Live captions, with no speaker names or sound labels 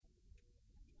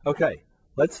Okay,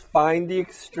 let's find the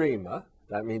extrema.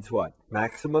 That means what?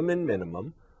 Maximum and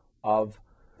minimum of,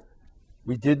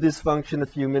 we did this function a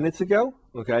few minutes ago,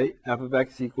 okay? F of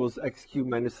x equals x cubed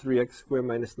minus 3x squared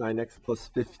minus 9x plus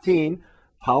 15.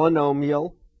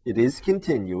 Polynomial, it is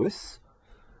continuous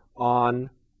on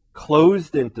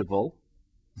closed interval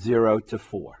 0 to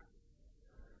 4.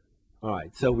 All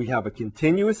right, so we have a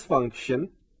continuous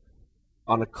function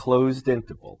on a closed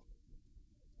interval.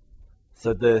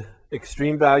 So the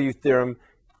extreme value theorem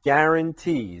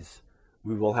guarantees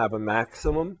we will have a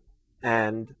maximum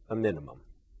and a minimum.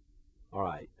 All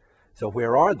right, so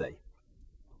where are they?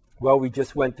 Well, we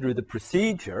just went through the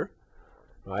procedure,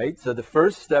 right? So the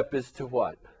first step is to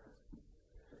what?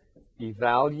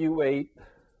 Evaluate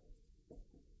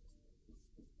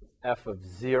f of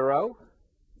 0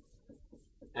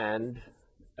 and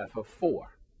f of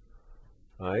 4,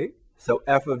 right? So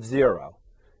f of 0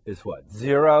 is what?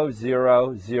 0,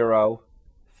 0, 0,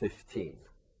 15.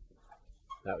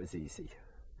 That was easy.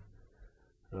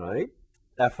 All right.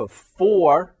 F of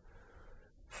 4,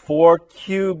 4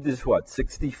 cubed is what?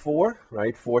 64,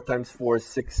 right? 4 times 4 is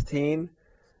 16,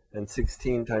 and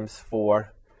 16 times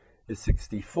 4 is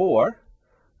 64.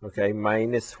 Okay,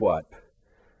 minus what?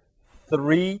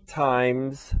 3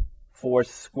 times 4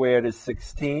 squared is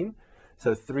 16.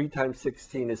 So 3 times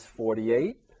 16 is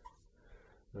 48.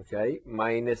 Okay,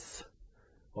 minus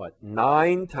what?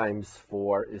 9 times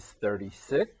 4 is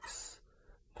 36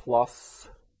 plus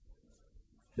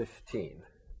 15.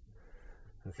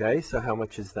 Okay, so how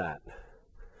much is that?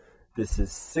 This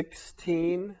is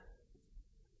 16,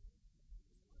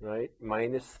 right?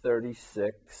 Minus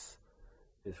 36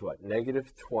 is what?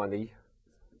 Negative 20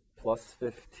 plus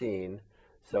 15.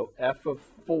 So f of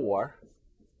 4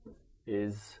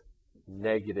 is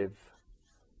negative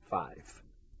 5.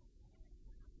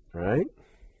 All right?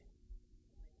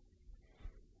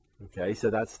 Okay, so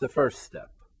that's the first step.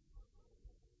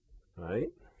 All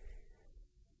right?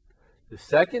 The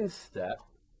second step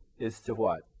is to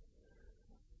what?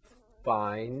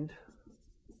 Find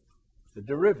the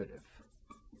derivative.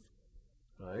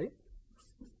 All right?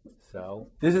 So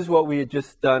this is what we had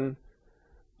just done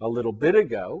a little bit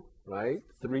ago, right?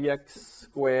 3x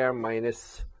squared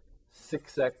minus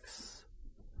 6x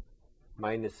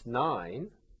minus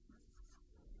 9.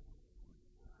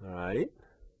 All right.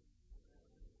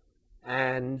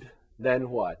 And then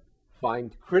what?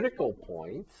 Find critical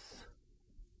points,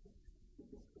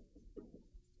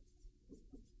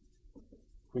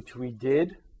 which we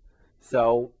did.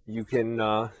 So you can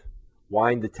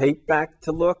wind the tape back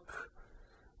to look,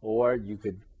 or you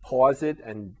could pause it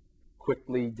and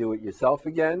quickly do it yourself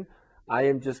again. I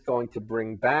am just going to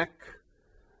bring back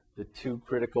the two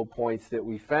critical points that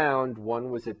we found.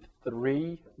 One was at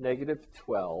 3, negative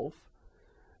 12.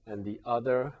 And the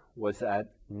other was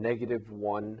at negative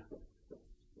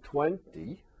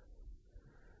 120.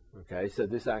 Okay, so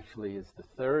this actually is the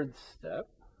third step.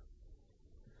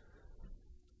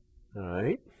 All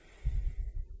right.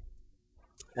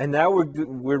 And now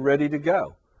we're ready to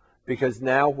go. Because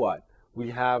now what? We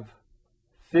have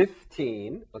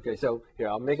 15. Okay, so here,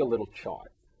 I'll make a little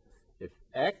chart. If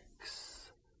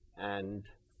x and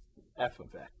f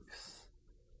of x.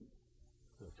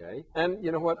 Okay, and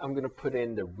you know what? I'm going to put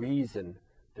in the reason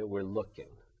that we're looking.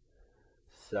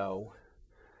 So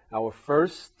our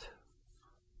first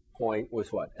point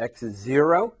was what? X is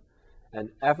 0, and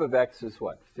f of x is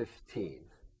what? 15.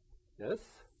 Yes?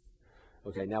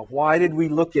 Okay, now why did we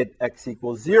look at x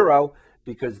equals 0?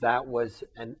 Because that was,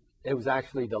 it was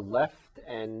actually the left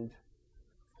end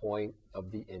point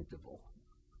of the interval.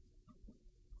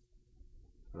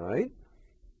 All right?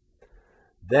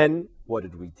 Then what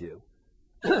did we do?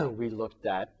 We looked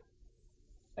at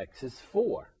x is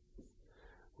 4,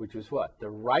 which is what? The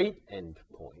right end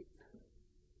point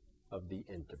of the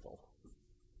interval.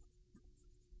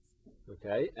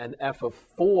 Okay, and f of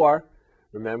 4,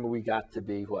 remember we got to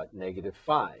be what? Negative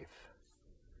 5.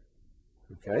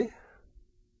 Okay.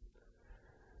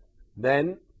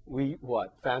 Then we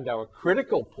what? Found our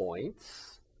critical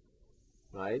points,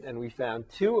 right? And we found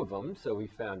 2 of them. So we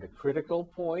found a critical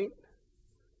point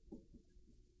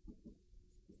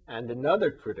and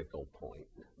another critical point.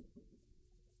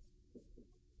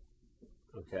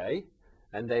 Okay,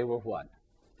 and they were what?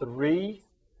 3,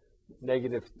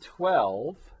 negative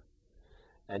 12,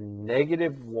 and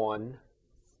negative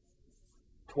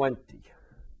 120.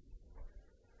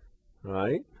 All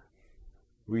right?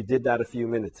 We did that a few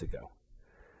minutes ago.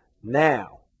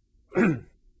 Now,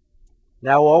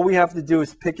 now all we have to do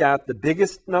is pick out the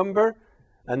biggest number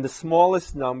and the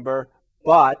smallest number,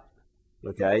 but,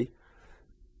 okay,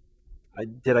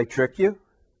 did I trick you?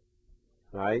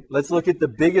 All right, let's look at the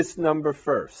biggest number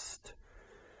first.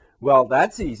 Well,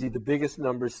 that's easy. The biggest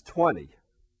number is 20.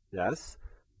 Yes?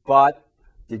 But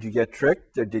did you get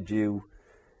tricked or did you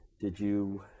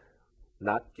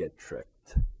not get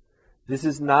tricked? This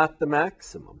is not the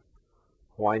maximum.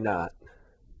 Why not?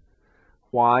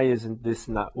 Why isn't this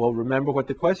not? Well, remember what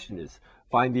the question is.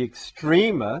 Find the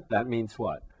extrema, that means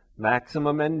what?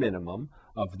 Maximum and minimum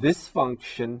of this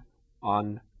function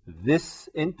on this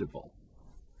interval.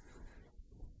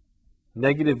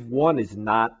 -1 is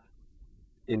not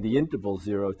in the interval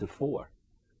 0 to 4,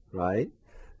 right?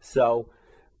 So,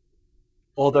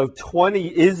 although 20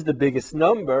 is the biggest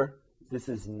number, this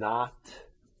is not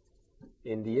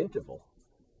in the interval.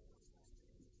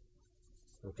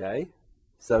 Okay?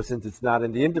 So since it's not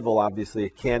in the interval, obviously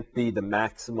it can't be the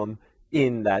maximum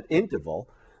in that interval.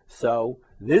 So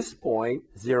this point,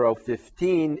 0,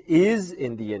 15, is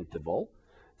in the interval.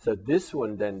 So this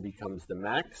one then becomes the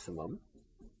maximum.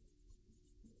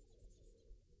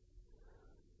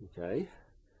 Okay?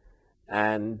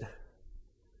 And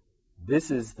this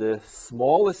is the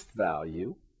smallest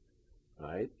value,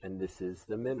 right? And this is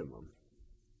the minimum.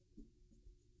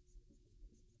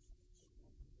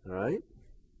 All right?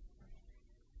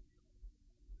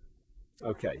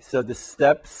 Okay, so the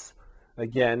steps,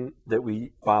 again, that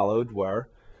we followed were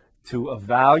to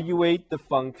evaluate the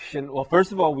function. Well,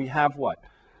 first of all, we have what?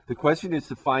 The question is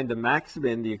to find the maxima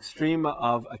and the extrema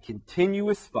of a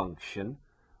continuous function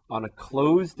on a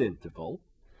closed interval.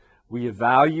 We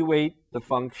evaluate the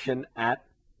function at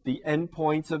the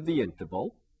endpoints of the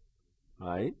interval,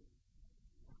 right?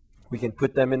 We can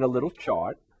put them in a little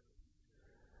chart.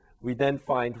 We then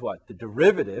find what? The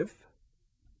derivative,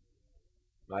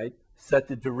 right? Set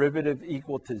the derivative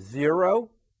equal to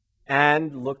 0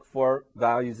 and look for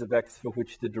values of x for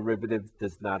which the derivative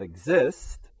does not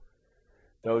exist.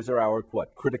 Those are our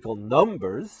what? Critical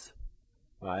numbers,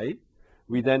 right?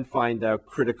 We then find our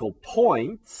critical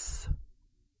points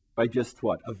by just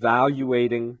what?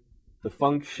 Evaluating the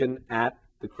function at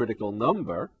the critical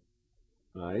number,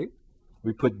 right?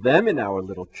 We put them in our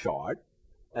little chart,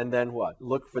 and then what?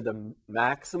 Look for the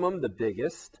maximum, the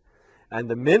biggest, and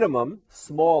the minimum,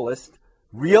 smallest,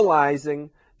 realizing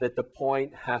that the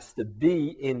point has to be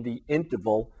in the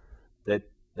interval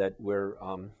that we're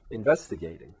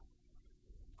investigating.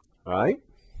 All right?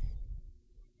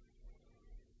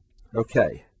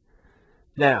 Okay.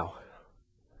 Now,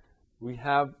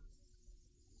 remember,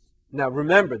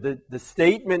 the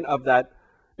statement of that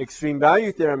extreme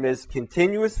value theorem is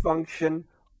continuous function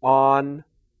on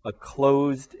a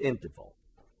closed interval,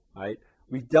 right?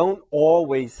 We don't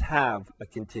always have a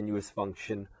continuous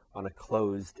function on a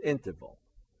closed interval,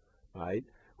 right?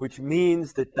 Which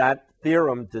means that that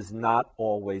theorem does not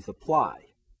always apply.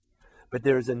 But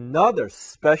there's another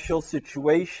special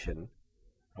situation,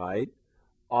 right,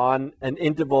 on an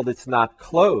interval that's not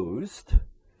closed,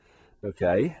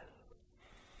 okay,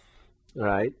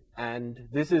 right? And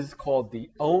this is called the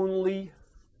only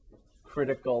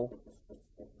critical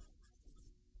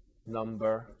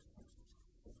number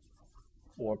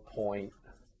or point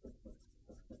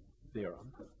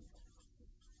theorem.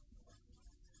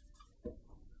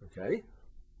 Okay?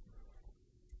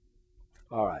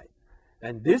 All right.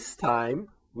 And this time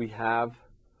we have,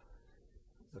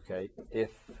 okay,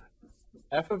 if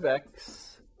f of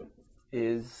x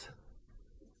is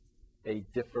a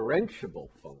differentiable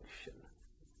function,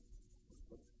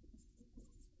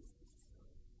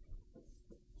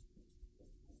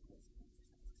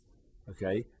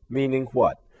 okay, meaning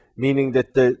what? Meaning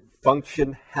that the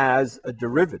function has a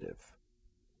derivative,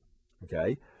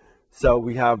 okay? So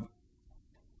we have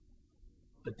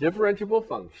a differentiable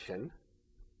function,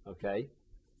 okay,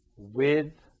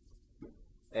 with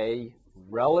a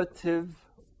relative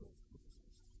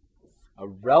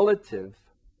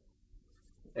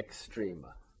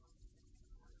extrema,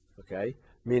 okay?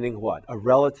 Meaning what? A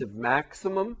relative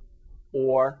maximum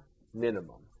or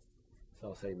minimum. So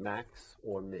I'll say max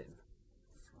or min,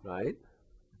 right?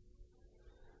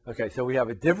 Okay, so we have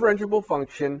a differentiable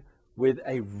function with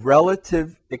a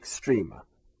relative extrema,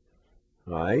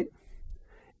 right?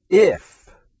 If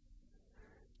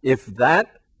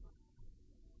that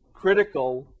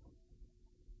critical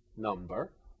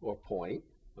number or point,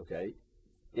 okay,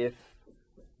 if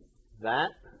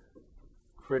that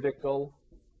critical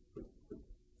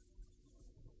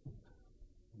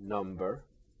number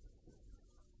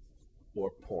or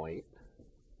point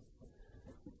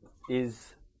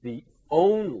is the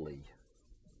only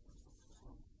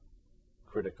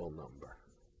critical number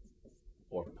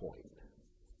or point.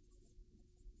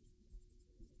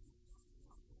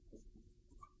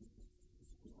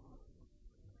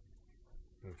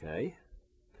 Okay,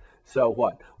 So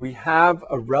what? We have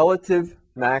a relative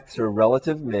max or a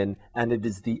relative min, and it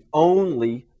is the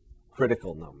only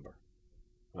critical number,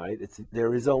 right?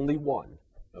 There is only one,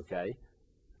 okay?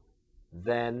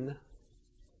 Then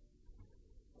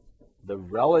the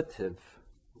relative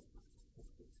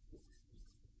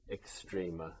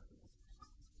extrema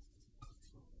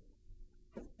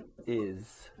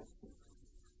is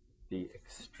the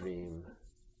extreme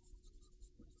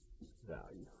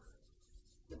value,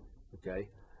 okay?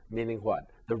 Meaning what?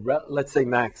 Let's say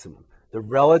maximum. The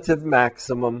relative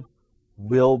maximum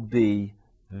will be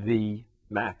the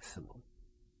maximum,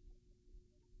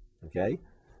 okay?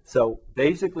 So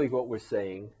basically what we're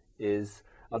saying is,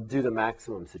 I'll do the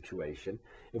maximum situation.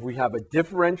 If we have a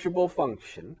differentiable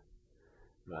function,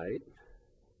 right,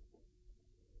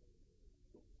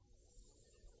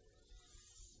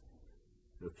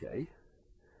 okay,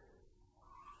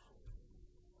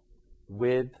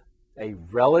 with a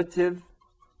relative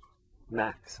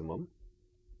maximum,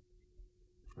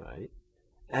 right,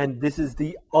 and this is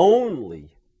the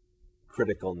only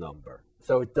critical number.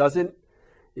 So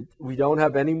we don't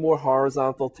have any more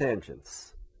horizontal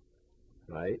tangents,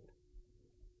 right?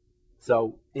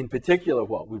 So in particular,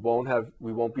 what we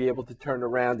won't be able to turn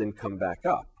around and come back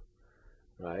up,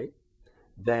 right?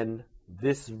 Then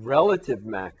this relative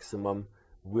maximum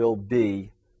will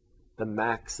be the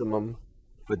maximum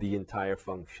for the entire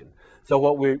function. So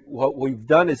what we've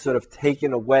done is sort of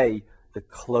taken away the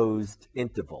closed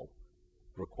interval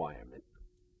requirement,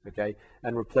 okay,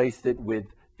 and replaced it with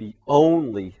the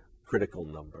only critical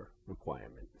number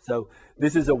requirement. So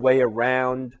this is a way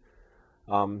around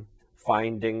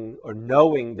finding or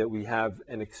knowing that we have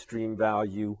an extreme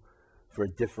value for a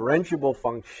differentiable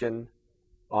function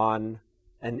on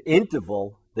an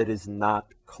interval that is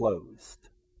not closed,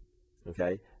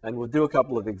 okay? And we'll do a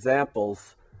couple of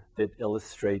examples that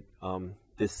illustrate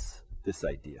this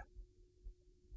idea.